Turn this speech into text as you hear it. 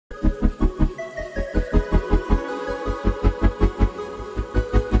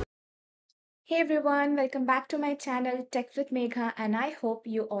Hey everyone, welcome back to my channel Tech with Megha, and I hope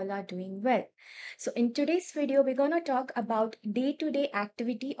you all are doing well. So in today's video, we're going to talk about day-to-day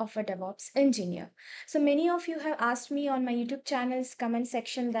activity of a DevOps engineer. So many of you have asked me on my YouTube channel's comment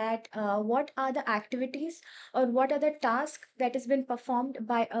section that what are the activities or what are the tasks that has been performed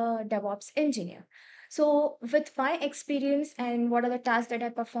by a DevOps engineer. So with my experience and what are the tasks that I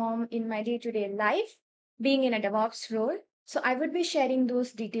perform in my day-to-day life, being in a DevOps role, so I would be sharing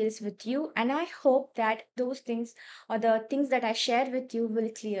those details with you, and I hope that those things or the things that I share with you will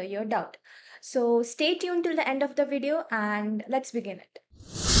clear your doubt. So stay tuned till the end of the video and let's begin it.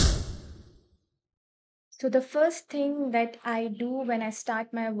 So the first thing that I do when I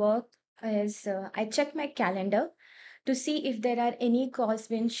start my work is I check my calendar to see if there are any calls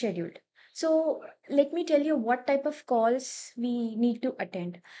being scheduled. So let me tell you what type of calls we need to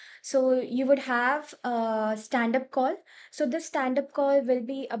attend. So you would have a stand-up call. So this stand-up call will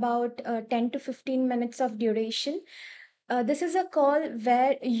be about 10 to 15 minutes of duration. This is a call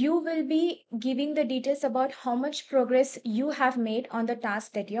where you will be giving the details about how much progress you have made on the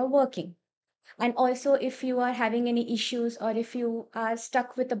task that you're working. And also, if you are having any issues or if you are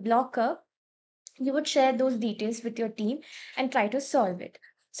stuck with a blocker, you would share those details with your team and try to solve it.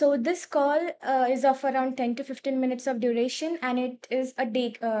 So this call is of around 10 to 15 minutes of duration, and it is a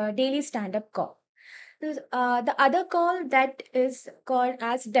daily stand-up call. The other call that is called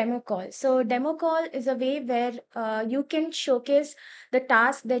as demo call. So demo call is a way where you can showcase the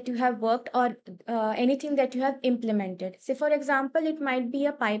task that you have worked or anything that you have implemented. Say, for example, it might be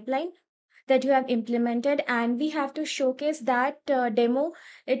a pipeline that you have implemented, and we have to showcase that demo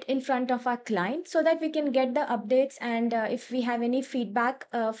it in front of our client so that we can get the updates, and if we have any feedback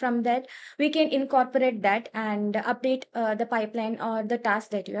from that, we can incorporate that and update the pipeline or the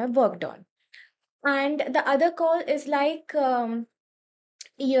task that you have worked on. And the other call is like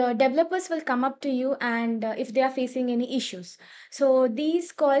your developers will come up to you, and if they are facing any issues, so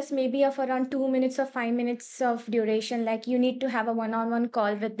these calls may be of around 2 minutes or 5 minutes of duration. Like, you need to have a one-on-one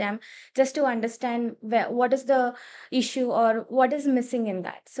call with them just to understand what is the issue or what is missing in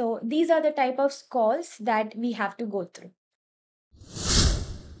that. So these are the type of calls that we have to go through.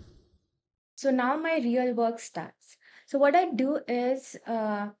 So now my real work starts. So what I do is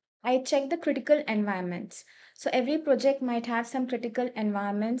I check the critical environments. So every project might have some critical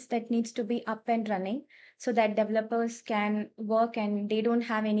environments that needs to be up and running so that developers can work and they don't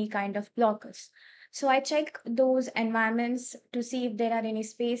have any kind of blockers. So I check those environments to see if there are any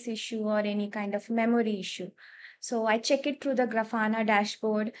space issue or any kind of memory issue. So I check it through the Grafana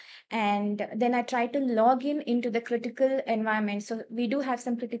dashboard, and then I try to log in into the critical environment. So we do have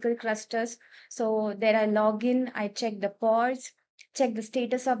some critical clusters, so there I log in, I check the pods, check the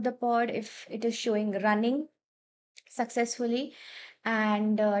status of the pod if it is showing running successfully,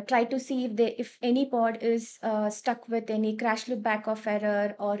 and try to see if any pod is stuck with any crash loop backoff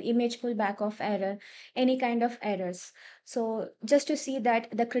error or image pull backoff error, any kind of errors. So just to see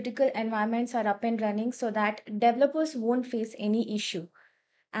that the critical environments are up and running so that developers won't face any issue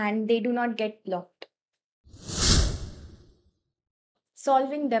and they do not get blocked.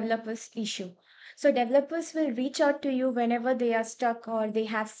 Solving developers issue. So developers will reach out to you whenever they are stuck or they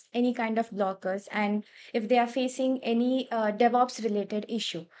have any kind of blockers, and if they are facing any DevOps related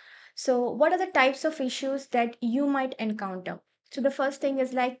issue. So what are the types of issues that you might encounter? So the first thing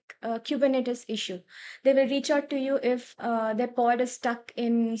is like Kubernetes issue. They will reach out to you if their pod is stuck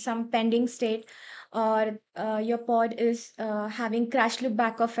in some pending state, or your pod is having crash loop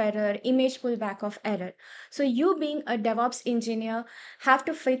backoff error, image pull backoff error. So you, being a DevOps engineer, have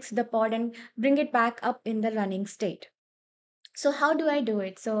to fix the pod and bring it back up in the running state. So how do I do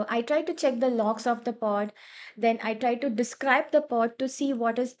it? So I try to check the logs of the pod, then I try to describe the pod to see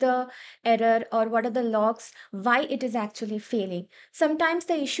what is the error or what are the logs, why it is actually failing. Sometimes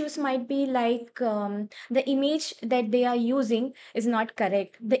the issues might be like the image that they are using is not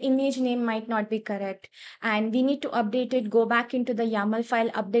correct. The image name might not be correct, and we need to update it, go back into the YAML file,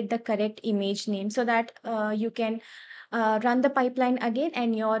 update the correct image name so that you can run the pipeline again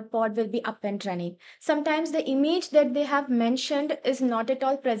and your pod will be up and running. Sometimes the image that they have mentioned is not at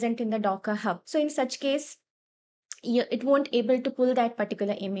all present in the Docker Hub. So in such case, it won't able to pull that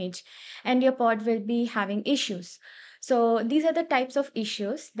particular image and your pod will be having issues. So these are the types of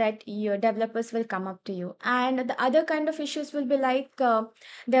issues that your developers will come up to you. And the other kind of issues will be like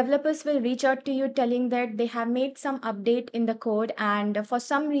developers will reach out to you telling that they have made some update in the code, and for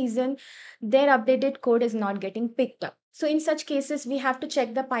some reason their updated code is not getting picked up. So in such cases, we have to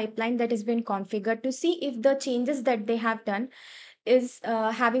check the pipeline that has been configured to see if the changes that they have done is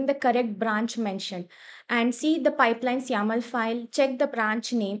having the correct branch mentioned, and see the pipeline's YAML file, check the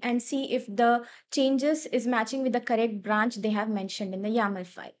branch name, and see if the changes is matching with the correct branch they have mentioned in the YAML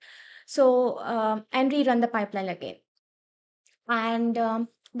file. So, and rerun the pipeline again. And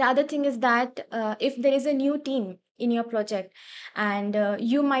the other thing is that if there is a new team in your project, and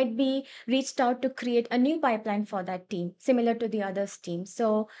you might be reached out to create a new pipeline for that team, similar to the others team.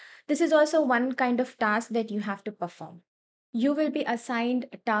 So this is also one kind of task that you have to perform. You will be assigned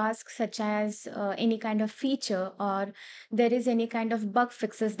tasks such as any kind of feature, or there is any kind of bug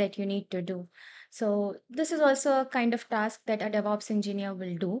fixes that you need to do. So this is also a kind of task that a DevOps engineer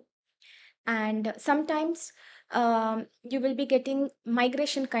will do. And sometimes you will be getting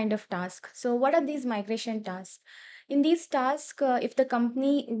migration kind of task. So what are these migration tasks? In these tasks, if the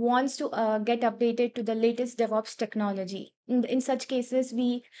company wants to get updated to the latest DevOps technology, in such cases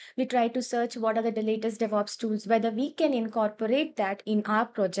we try to search what are the latest DevOps tools, whether we can incorporate that in our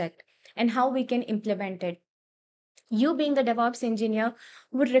project, and how we can implement it. You being the DevOps engineer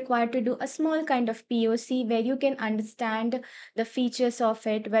would require to do a small kind of POC where you can understand the features of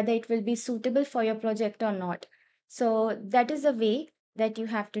it, whether it will be suitable for your project or not. So that is a way that you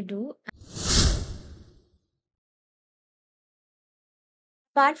have to do.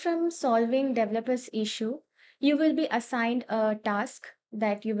 Apart from solving developers issue, you will be assigned a task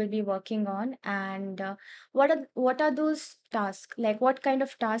that you will be working on. And what are those tasks, like what kind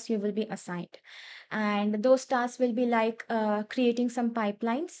of tasks you will be assigned? And those tasks will be like creating some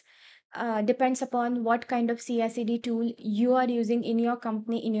pipelines. Depends upon what kind of CI/CD tool you are using in your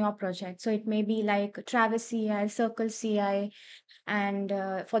company, in your project. So it may be like Travis CI, Circle CI, and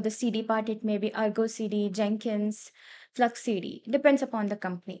for the CD part, it may be Argo CD, Jenkins, Flux CD. Depends upon the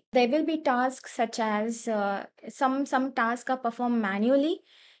company. There will be tasks such as some tasks are performed manually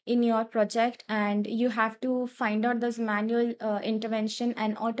in your project, and you have to find out this manual intervention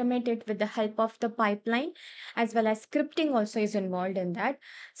and automate it with the help of the pipeline, as well as scripting also is involved in that.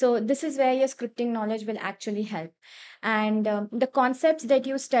 So this is where your scripting knowledge will actually help. And the concepts that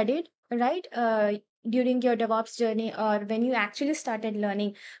you studied, right, during your DevOps journey, or when you actually started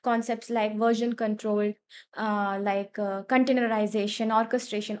learning concepts like version control, containerization,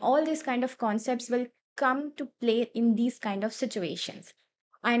 orchestration, all these kind of concepts will come to play in these kind of situations.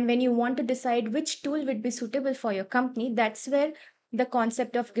 And when you want to decide which tool would be suitable for your company, that's where the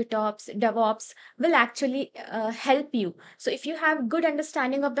concept of GitOps, DevOps will actually help you. So if you have good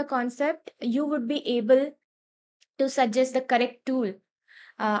understanding of the concept, you would be able to suggest the correct tool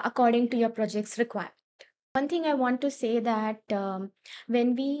according to your project's requirement. One thing I want to say that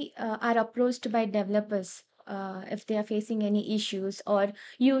when we are approached by developers, if they are facing any issues, or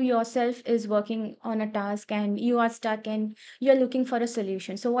you yourself is working on a task and you are stuck and you're looking for a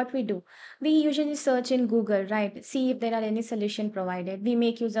solution. So what we do, we usually search in Google, right? See if there are any solution provided. We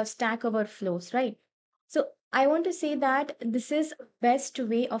make use of Stack Overflows, right? So I want to say that this is best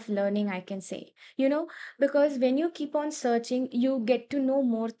way of learning, I can say, because when you keep on searching, you get to know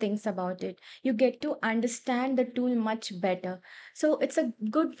more things about it. You get to understand the tool much better. So it's a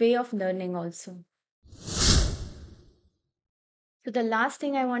good way of learning also. So the last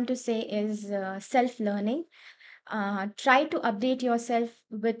thing I want to say is self learning. Try to update yourself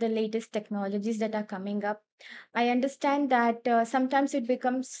with the latest technologies that are coming up. I understand that sometimes it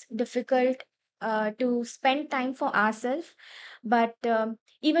becomes difficult to spend time for ourselves, but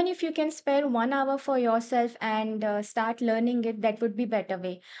even if you can spare 1 hour for yourself and start learning it, that would be better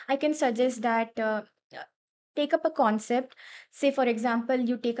way. I can suggest that take up a concept. Say, for example,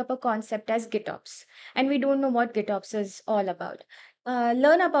 you take up a concept as GitOps, and we don't know what GitOps is all about.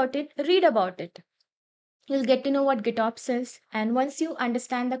 Learn about it, read about it. You'll get to know what GitOps is. And once you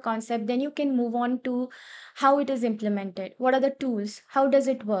understand the concept, then you can move on to how it is implemented. What are the tools? How does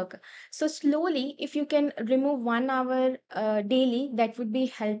it work? So, slowly, if you can remove 1 hour daily, that would be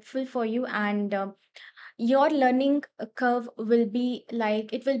helpful for you. And your learning curve will be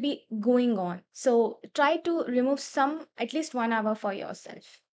like it will be going on. So, try to remove some, at least 1 hour for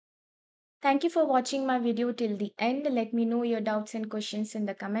yourself. Thank you for watching my video till the end. Let me know your doubts and questions in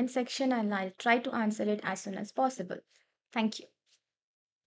the comment section, and I'll try to answer it as soon as possible. Thank you.